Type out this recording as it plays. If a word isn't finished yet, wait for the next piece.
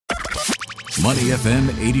Money FM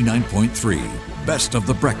 89.3, best of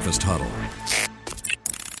the breakfast huddle.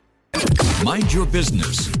 Mind your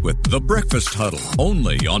business with The Breakfast Huddle,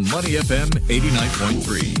 only on Money FM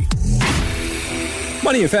 89.3.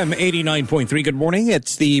 Money FM 89.3. Good morning.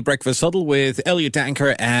 It's the Breakfast Huddle with Elliot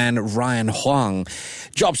Anker and Ryan Huang.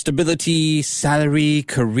 Job stability, salary,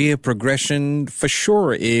 career progression. For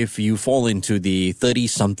sure, if you fall into the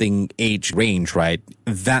 30-something age range, right,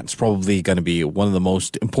 that's probably going to be one of the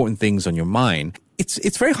most important things on your mind.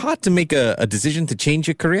 It's very hard to make a decision to change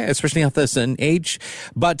your career, especially after a certain age.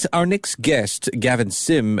 But our next guest, Gavin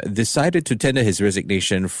Sim, decided to tender his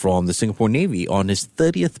resignation from the Singapore Navy on his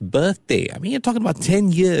 30th birthday. I mean, you're talking about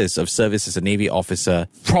 10 years of service as a Navy officer,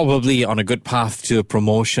 probably on a good path to a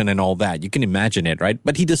promotion and all that. You can imagine it, right?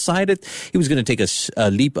 But he decided he was going to take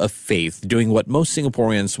a leap of faith, doing what most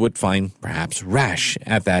Singaporeans would find perhaps rash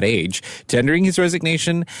at that age, tendering his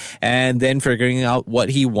resignation and then figuring out what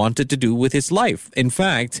he wanted to do with his life. In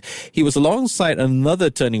fact, he was alongside another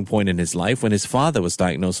turning point in his life when his father was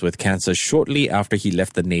diagnosed with cancer shortly after he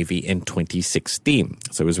left the Navy in 2016.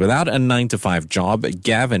 So it was without a 9-to-5 job.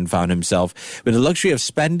 Gavin found himself with the luxury of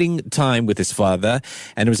spending time with his father,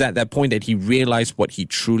 and it was at that point that he realized what he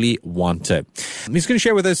truly wanted. He's going to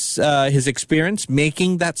share with us his experience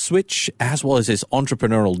making that switch, as well as his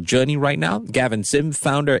entrepreneurial journey right now. Gavin Sim,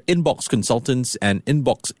 founder, Inbox Consultants and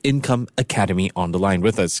Inbox Income Academy, on the line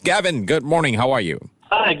with us. Gavin, good morning. How are you?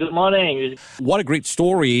 Hi, good morning. What a great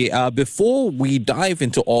story. Before we dive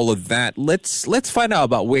into all of that, let's find out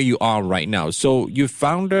about where you are right now. So you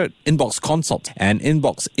founded Inbox Consult and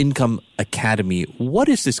Inbox Income Academy. What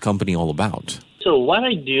is this company all about? So what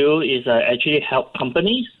I do is I actually help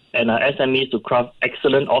companies and SMEs to craft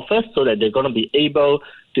excellent offers so that they're going to be able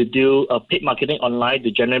to do paid marketing online to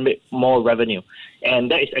generate more revenue. And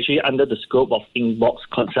that is actually under the scope of Inbox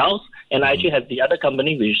Consults. And I actually have the other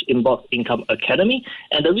company, which is Inbox Income Academy.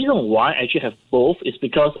 And the reason why I actually have both is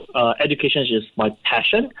because education is my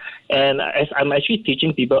passion. And as I'm actually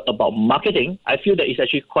teaching people about marketing, I feel that it's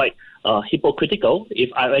actually quite hypocritical if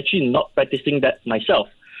I'm actually not practicing that myself.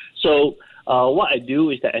 So what I do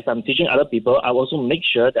is that as I'm teaching other people, I also make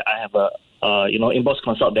sure that I have a Inbox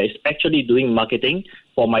Consult that is actually doing marketing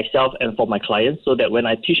for myself and for my clients, so that when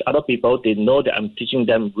I teach other people, they know that I'm teaching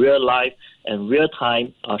them real life and real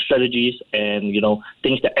time strategies and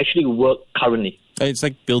things that actually work currently. It's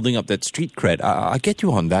like building up that street cred. I get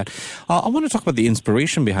you on that. I want to talk about the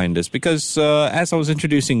inspiration behind this because as I was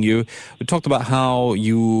introducing you, we talked about how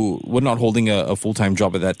you were not holding a full-time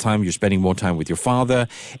job at that time. You're spending more time with your father,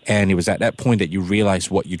 and it was at that point that you realized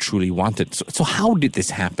what you truly wanted. So how did this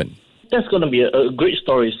happen? That's going to be a great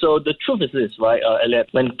story. So the truth is this, right, Elliot?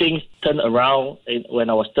 When things turned around when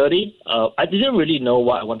I was 30, I didn't really know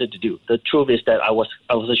what I wanted to do. The truth is that I was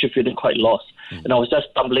actually feeling quite lost, and I was just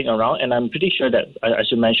stumbling around. And I'm pretty sure that,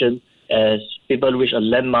 as you mentioned, as people reach a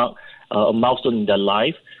landmark, a milestone in their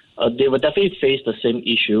life, they will definitely face the same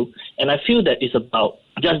issue. And I feel that it's about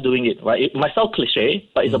just doing it, right? It might sound cliche,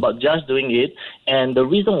 but it's about just doing it. And the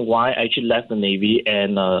reason why I actually left the Navy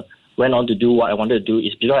and went on to do what I wanted to do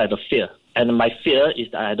is because I had a fear. And my fear is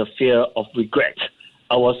that I had a fear of regret.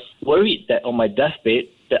 I was worried that on my deathbed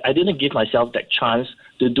that I didn't give myself that chance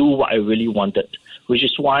to do what I really wanted, which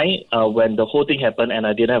is why when the whole thing happened and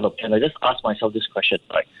I didn't have a plan, I just asked myself this question,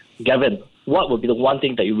 right? Gavin, what would be the one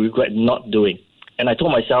thing that you regret not doing? And I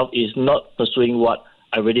told myself is not pursuing what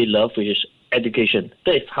I really love, which is education.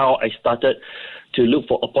 That is how I started to look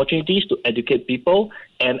for opportunities to educate people.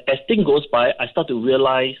 And as things goes by, I start to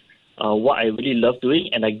realize what I really love doing,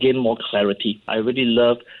 and I gain more clarity. I really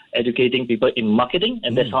love educating people in marketing,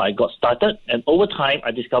 and that's how I got started. And over time, I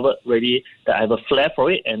discovered really that I have a flair for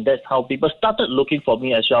it, and that's how people started looking for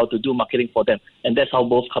me as well to do marketing for them. And that's how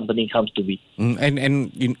both companies comes to be.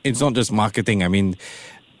 And it's not just marketing. I mean,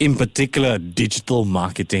 in particular, digital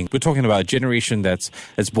marketing. We're talking about a generation that's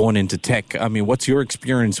born into tech. I mean, what's your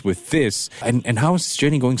experience with this? And how is this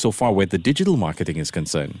journey going so far where the digital marketing is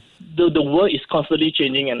concerned? The world is constantly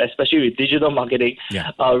changing, and especially with digital marketing,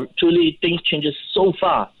 truly things changes so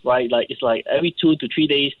fast, right? Like it's like every 2 to 3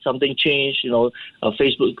 days something change.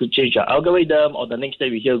 Facebook could change our algorithm, or the next day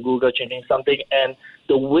we hear Google changing something, and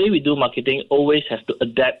the way we do marketing always has to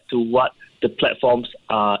adapt to what the platforms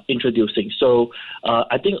are introducing. So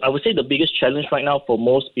I think I would say the biggest challenge right now for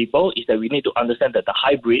most people is that we need to understand that the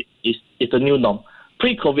hybrid is the new norm.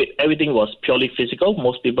 Pre-COVID, everything was purely physical.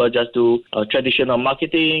 Most people just do traditional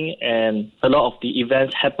marketing, and a lot of the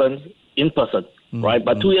events happen in person, right?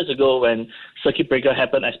 But 2 years ago, when circuit breaker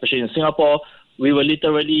happened, especially in Singapore, we were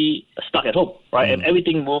literally stuck at home, right? And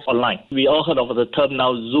everything moved online. We all heard of the term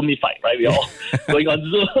now, Zoomified, right? We are all going on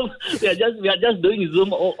Zoom. We are just doing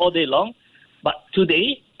Zoom all day long. But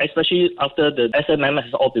today, especially after the SMM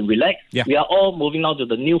has all been relaxed, we are all moving now to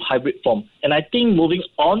the new hybrid form. And I think moving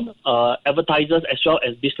on, advertisers as well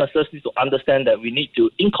as businesses need to understand that we need to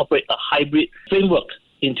incorporate a hybrid framework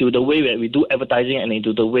into the way that we do advertising and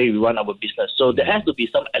into the way we run our business. So there has to be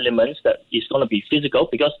some elements that is going to be physical,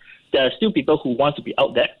 because there are still people who want to be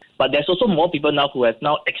out there. But there's also more people now who have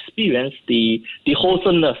now experienced the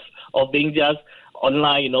wholesomeness of being just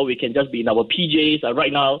online. You know, we can just be in our PJs.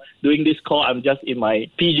 Right now, doing this call, I'm just in my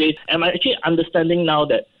PJs. And I'm actually understanding now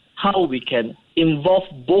that how we can involve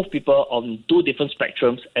both people on two different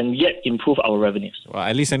spectrums and yet improve our revenues. Well,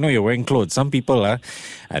 at least I know you're wearing clothes. Some people, I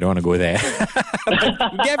don't want to go there.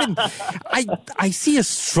 Gavin, I see a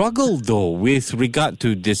struggle, though, with regard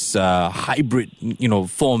to this hybrid,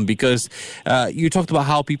 form, because you talked about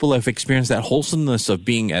how people have experienced that wholesomeness of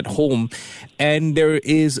being at home, and there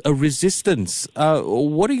is a resistance.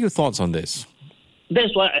 What are your thoughts on this?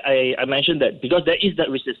 That's why I mentioned that, because there is that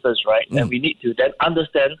resistance, right? And we need to then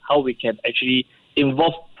understand how we can actually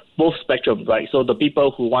involve both spectrums, right? So the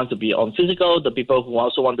people who want to be on physical, the people who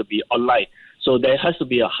also want to be online. So there has to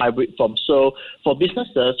be a hybrid form. So for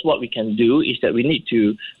businesses, what we can do is that we need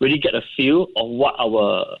to really get a feel of what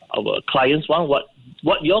our clients want,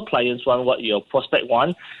 what your clients want, what your prospect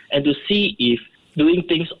want, and to see if doing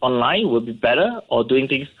things online will be better or doing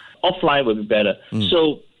things offline will be better.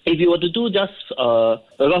 So if you were to do just,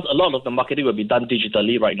 because a lot of the marketing will be done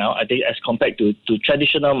digitally right now, I think as compared to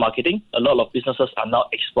traditional marketing, a lot of businesses are now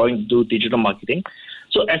exploring to do digital marketing.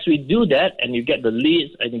 So as we do that and you get the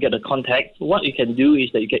leads and you get the contact, what you can do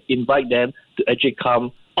is that you can invite them to actually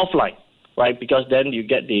come offline, right? Because then you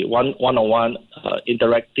get the one-on-one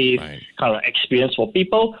interactive kind of experience for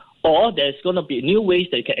people. Or there's going to be new ways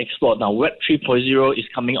that you can explore. Now, Web 3.0 is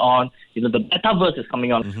coming on. The metaverse is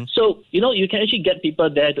coming on. So, you can actually get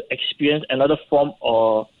people there to experience another form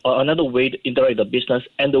or another way to interact with the business.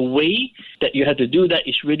 And the way that you have to do that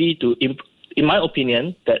is really to, in my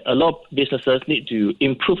opinion, that a lot of businesses need to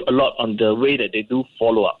improve a lot on the way that they do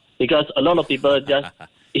follow-up. Because a lot of people just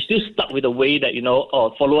is still stuck with the way that,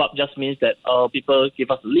 follow-up just means that people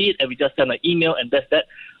give us a lead and we just send an email and that's that.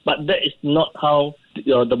 But that is not how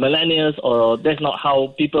the millennials, or that's not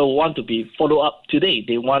how people want to be follow up today.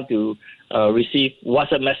 They want to receive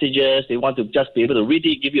WhatsApp messages. They want to just be able to read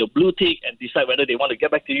it, give you a blue tick, and decide whether they want to get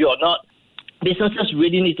back to you or not. Businesses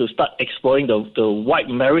really need to start exploring the wide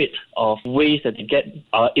merit of ways that they get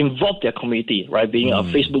involve their community, right? Being a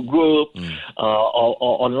Facebook group or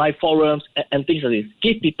online forums and things like this.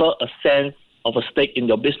 Give people a sense of a stake in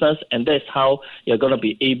your business, and that's how you're going to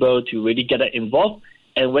be able to really get that involved.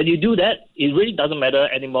 And when you do that, it really doesn't matter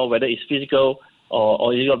anymore whether it's physical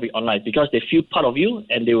or it's going to be online, because they feel part of you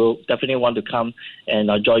and they will definitely want to come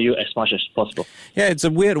and join you as much as possible. Yeah, it's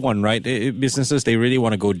a weird one, right? Businesses, they really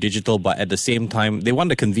want to go digital, but at the same time, they want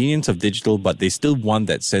the convenience of digital, but they still want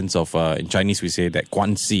that sense of, in Chinese we say, that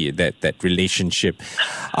guanxi, that relationship.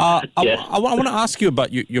 I want to ask you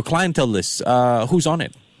about your clientele list. Who's on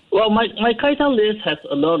it? Well, my clientele list has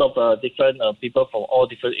a lot of different people from all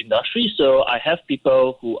different industries. So I have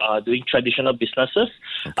people who are doing traditional businesses.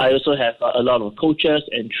 Okay. I also have a lot of coaches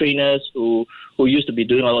and trainers who used to be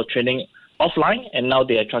doing a lot of training offline, and now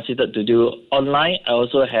they are transited to do online. I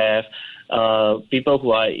also have people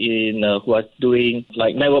who are doing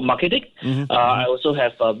like network marketing. I also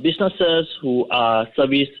have businesses who are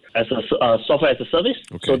service as a software as a service.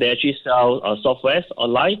 Okay. So they actually sell softwares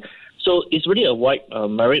online. So it's really a wide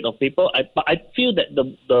merit of people. But I feel that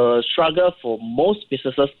the struggle for most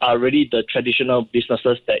businesses are really the traditional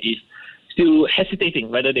businesses that is still hesitating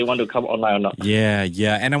whether they want to come online or not. Yeah.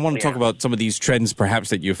 And I want to talk about some of these trends perhaps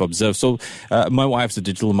that you've observed. So my wife's a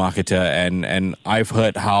digital marketer, and I've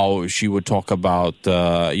heard how she would talk about,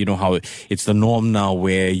 how it's the norm now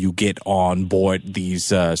where you get on board these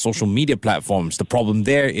social media platforms. The problem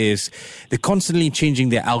there is they're constantly changing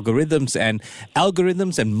their algorithms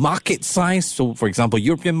and market size. So, for example,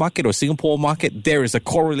 European market or Singapore market, there is a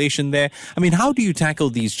correlation there. I mean, how do you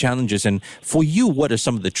tackle these challenges? And for you, what are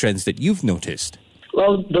some of the trends that you've noticed?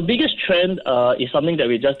 Well, the biggest trend is something that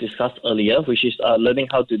we just discussed earlier, which is learning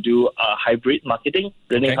how to do hybrid marketing,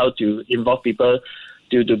 learning how to involve people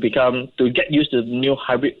to get used to the new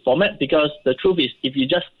hybrid format. Because the truth is, if you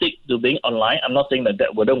just stick to being online, I'm not saying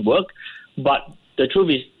that wouldn't work, but the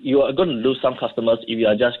truth is you are going to lose some customers if you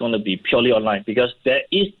are just going to be purely online, because there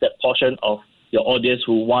is that portion of your audience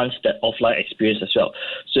who wants that offline experience as well.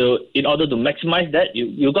 So in order to maximize that,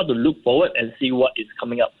 you've got to look forward and see what is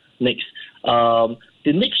coming up next.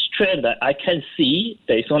 The next trend that I can see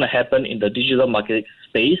that is going to happen in the digital marketing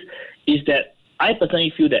space is that I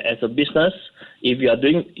personally feel that as a business, if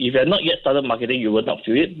you are not yet started marketing, you will not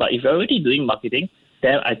feel it. But if you're already doing marketing,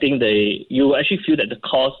 then I think you will actually feel that the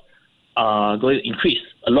costs are going to increase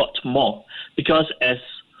a lot more, because as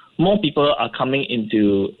more people are coming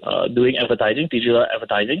into doing advertising, digital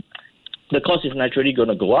advertising, the cost is naturally going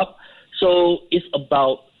to go up. So it's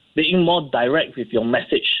about being more direct with your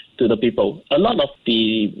message to the people. A lot of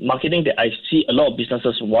the marketing that I see a lot of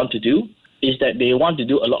businesses want to do is that they want to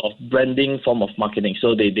do a lot of branding form of marketing.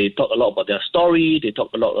 So they talk a lot about their story, they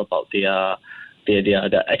talk a lot about their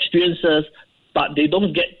experiences, but they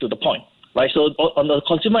don't get to the point, right? So on the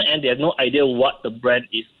consumer end, they have no idea what the brand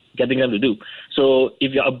is getting them to do. So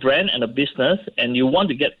if you're a brand and a business and you want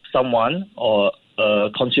to get someone or a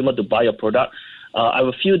consumer to buy your product, I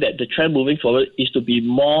would feel that the trend moving forward is to be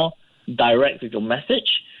more direct with your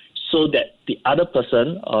message, so that the other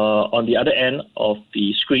person on the other end of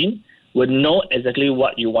the screen will know exactly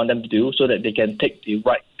what you want them to do, so that they can take the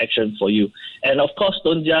right action for you. And of course,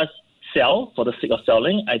 don't just sell for the sake of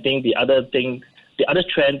selling. I think the other trend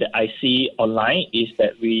that I see online is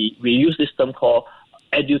that we use this term called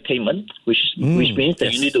edutainment, which means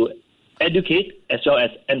that you need to educate as well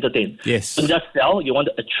as entertain. Yes. Don't just sell, you want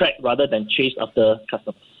to attract rather than chase after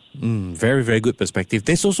customers. Very, very good perspective.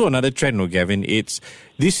 There's also another trend, Gavin.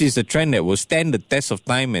 This is a trend that will stand the test of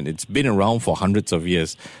time, and it's been around for hundreds of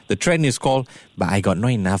years. The trend is called, but I got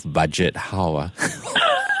not enough budget. How?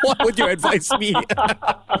 What would you advise me?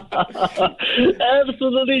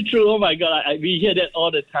 Absolutely true. Oh my God, we hear that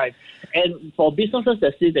all the time. And for businesses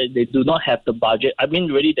that say that they do not have the budget, I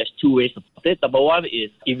mean, really, there's two ways about it. Number one is,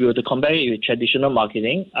 if you were to compare it with traditional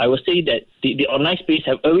marketing, I would say that the online space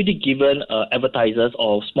have already given advertisers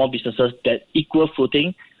or small businesses that equal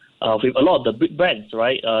footing with a lot of the big brands,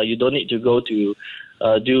 right? You don't need to go to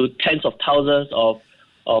do tens of thousands of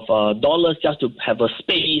dollars just to have a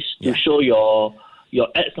space to show your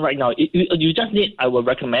ads right now. You just need, I would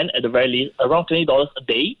recommend, at the very least, around $20 a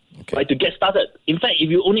day, right, to get started. In fact, if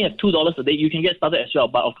you only have $2 a day, you can get started as well.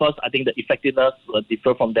 But of course, I think the effectiveness will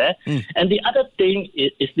differ from there. And the other thing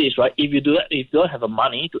is this, right? If you don't have the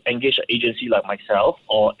money to engage an agency like myself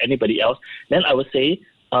or anybody else, then I would say,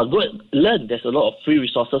 go and learn. There's a lot of free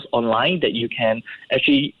resources online that you can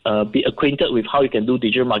actually be acquainted with how you can do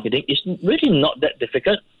digital marketing. It's really not that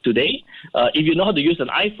difficult today. If you know how to use an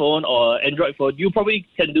iPhone or Android phone, you probably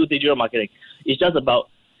can do digital marketing. It's just about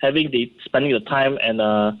spending the time and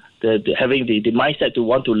having the mindset to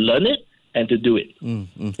want to learn it and to do it.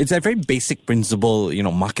 It's a very basic principle,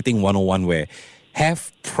 marketing 101, where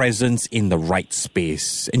have presence in the right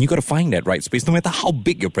space. And you got to find that right space, no matter how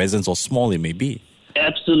big your presence or small it may be.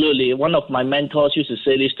 Absolutely. One of my mentors used to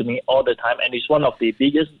say this to me all the time, and it's one of the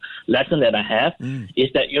biggest lessons that I have, is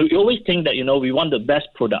that you always think that, we want the best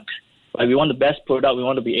product. Right? We want the best product. We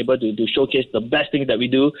want to be able to showcase the best things that we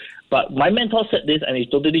do. But my mentor said this, and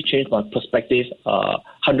it totally changed my perspective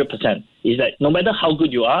 100%. Is that no matter how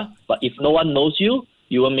good you are, but if no one knows you,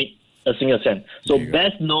 you will make a single cent. So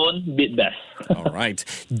best known, beat best. All right.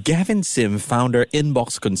 Gavin Sim, founder,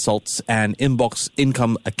 Inbox Consults and Inbox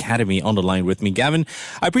Income Academy, on the line with me. Gavin,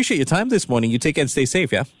 I appreciate your time this morning. You take care and stay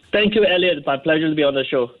safe, yeah? Thank you, Elliot. It's my pleasure to be on the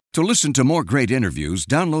show. To listen to more great interviews,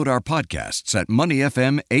 download our podcasts at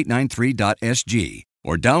moneyfm893.sg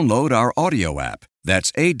or download our audio app.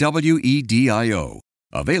 That's AWEDIO.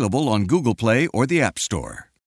 Available on Google Play or the App Store.